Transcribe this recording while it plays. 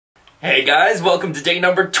Hey guys, welcome to day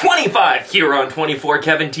number 25 here on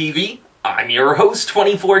 24Kevin TV. I'm your host,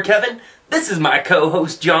 24Kevin. This is my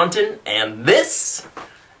co-host, Jonathan, and this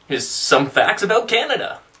is some facts about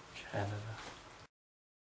Canada.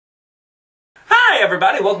 Hi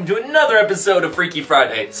everybody, welcome to another episode of Freaky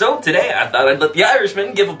Friday. So today I thought I'd let the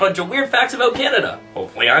Irishman give a bunch of weird facts about Canada.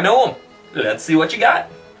 Hopefully I know them. Let's see what you got.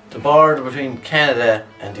 The border between Canada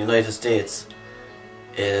and the United States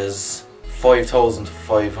is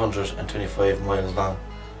 5,525 miles long,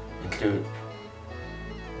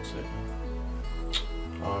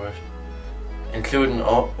 including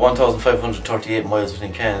 1,538 miles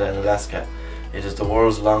between Canada and Alaska. It is the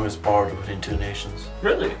world's longest border between two nations.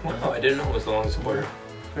 Really? Wow, I didn't know it was the longest border.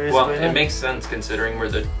 Crazy, well, it makes sense considering we're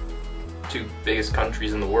the two biggest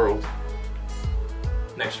countries in the world,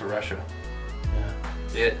 next to Russia.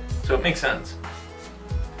 Yeah. So it makes sense.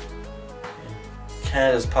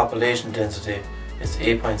 Canada's population density is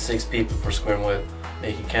 8.6 people per square mile,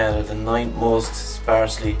 making Canada the 9th most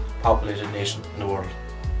sparsely populated nation in the world.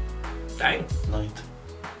 Dang. 9th. I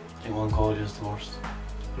think Mongolia is the worst.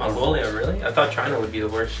 Mongolia, really? I thought China would be the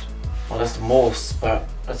worst. Well, that's the most, but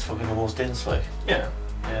that's fucking the most dense, like. Yeah.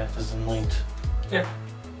 Yeah, this is the 9th. Yeah.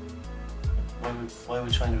 Why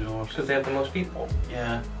would China be the worst? Because they have the most people.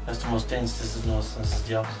 Yeah, that's the most dense. This is the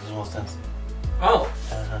opposite of the most dense. Oh.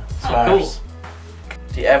 Oh, cool.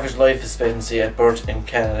 The average life expectancy at birth in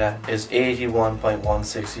Canada is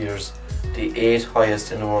 81.16 years, the 8th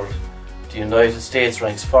highest in the world. The United States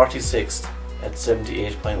ranks 46th at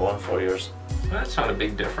 78.14 years. That's not a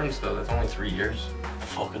big difference though, that's only 3 years.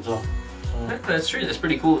 Fuck it though. That's true, that's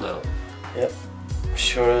pretty cool though. Yep,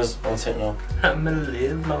 sure is. One second now. I'm gonna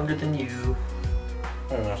live longer than you.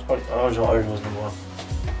 I don't know, Ireland was number one.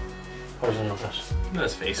 How did I know that?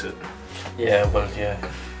 Let's face it. Yeah, well, yeah.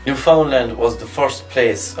 Newfoundland was the first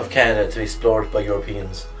place of Canada to be explored by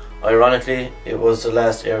Europeans. Ironically, it was the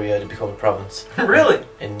last area to become a province. Really?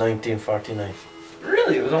 In 1949.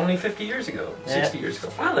 Really? It was only 50 years ago, Yeah. 60 years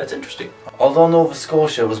ago. Wow, that's interesting. Although Nova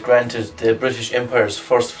Scotia was granted the British Empire's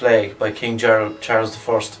first flag by King Charles I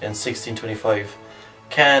in 1625,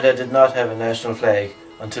 Canada did not have a national flag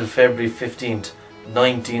until February 15th,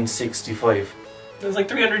 1965. It was like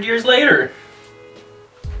 300 years later.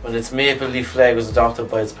 When its maple leaf flag was adopted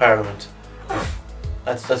by its parliament.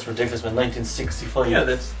 That's ridiculous, man. 1965.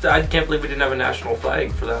 Yeah, I can't believe we didn't have a national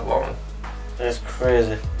flag for that long. That's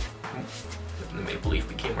crazy. The maple leaf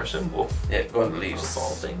became our symbol. Yeah, go on the Leafs. Of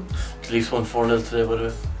all things. The Leafs won 4-0 today, by the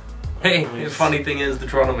way. Hey, the funny thing is, the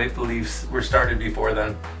Toronto Maple Leafs were started before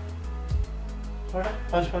then. Were they?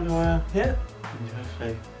 That's probably why. Yeah.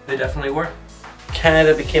 They definitely were.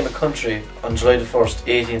 Canada became a country on July the 1st,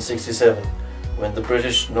 1867, when the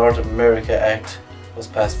British North America Act was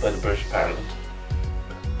passed by the British Parliament.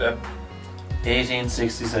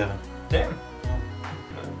 1867. Damn.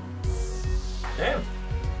 Damn.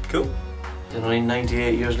 Cool. Then only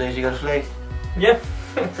 98 years later you got a flag. Yeah,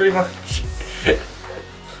 pretty much.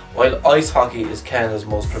 While ice hockey is Canada's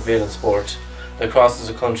most prevalent sport, lacrosse is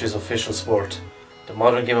the country's official sport. The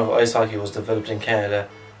modern game of ice hockey was developed in Canada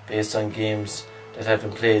based on games that have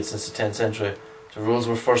been played since the 10th century. The rules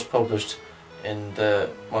were first published in the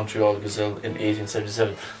Montreal Gazette in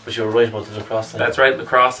 1877. But you were right about the lacrosse thing. That's right,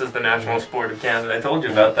 lacrosse is the national sport of Canada. I told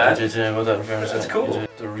you about that. I did about that in fairness. That's cool.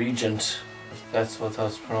 The regent, that's what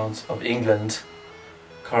that's pronounced, of England,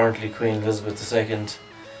 currently Queen Elizabeth II,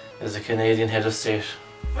 is a Canadian head of state.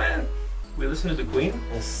 Man, we listen to the Queen?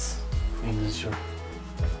 Yes, Queen is your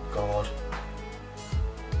god.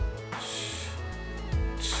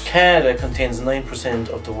 Canada contains 9%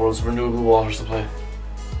 of the world's renewable water supply.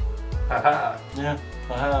 Haha. Yeah,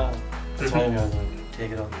 haha. That's why I'm going to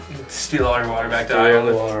take it on. Steal all your water back to Steal all the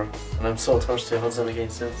Ireland. water. And I'm so thirsty, how's that making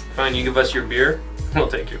sense? Fine, you give us your beer, we'll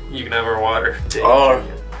take you. You can have our water. Or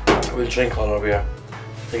we'll drink all our beer. I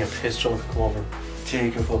think a piss drunk will come over and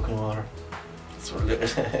take your fucking water. That's what we're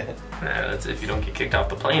Nah, that's if you don't get kicked off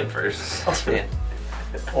the plane first.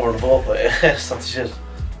 Or the ball, but it's not the shit.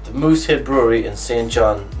 The Moosehead Brewery in St.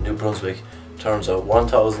 John, New Brunswick, turns out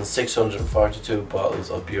 1,642 bottles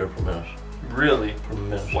of beer per minute. Really? Per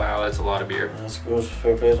minute. Wow, that's a lot of beer. That's good.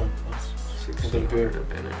 Fair play to them. That's good beer.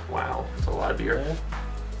 Wow, that's a lot of beer. Yeah.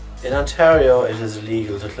 In Ontario, it is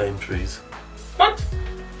illegal to climb trees. What?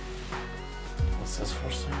 What's this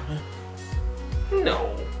first thing? Huh?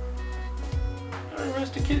 No. I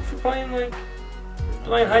arrest a kid for playing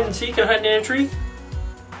hide and seek and hiding in a tree?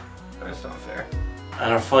 That's not fair.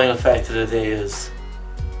 And our final fact of the day is,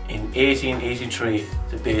 in 1883,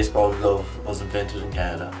 the baseball glove was invented in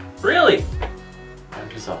Canada. Really?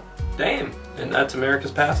 Apparently so. Damn. And that's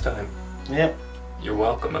America's pastime. Yep. You're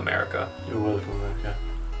welcome, America. You're welcome, America.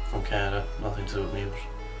 From Canada. Nothing to do with me.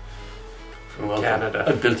 From Canada.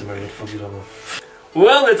 I built America. Fuck you, don't know.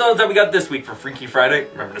 Well, that's all the time we got this week for Freaky Friday.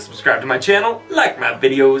 Remember to subscribe to my channel, like my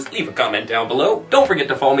videos, leave a comment down below. Don't forget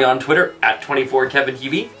to follow me on Twitter at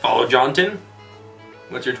 24KevinTV. Follow Jonathan.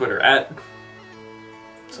 What's your Twitter at?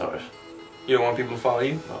 Sorry. You don't want people to follow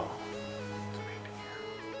you? No.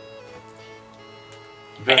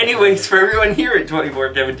 Anyways, for everyone here at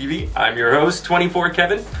 24KevinTV, I'm your host,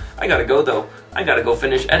 24Kevin. I gotta go though. I gotta go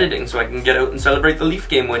finish editing so I can get out and celebrate the Leaf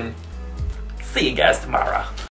game win. See you guys tomorrow.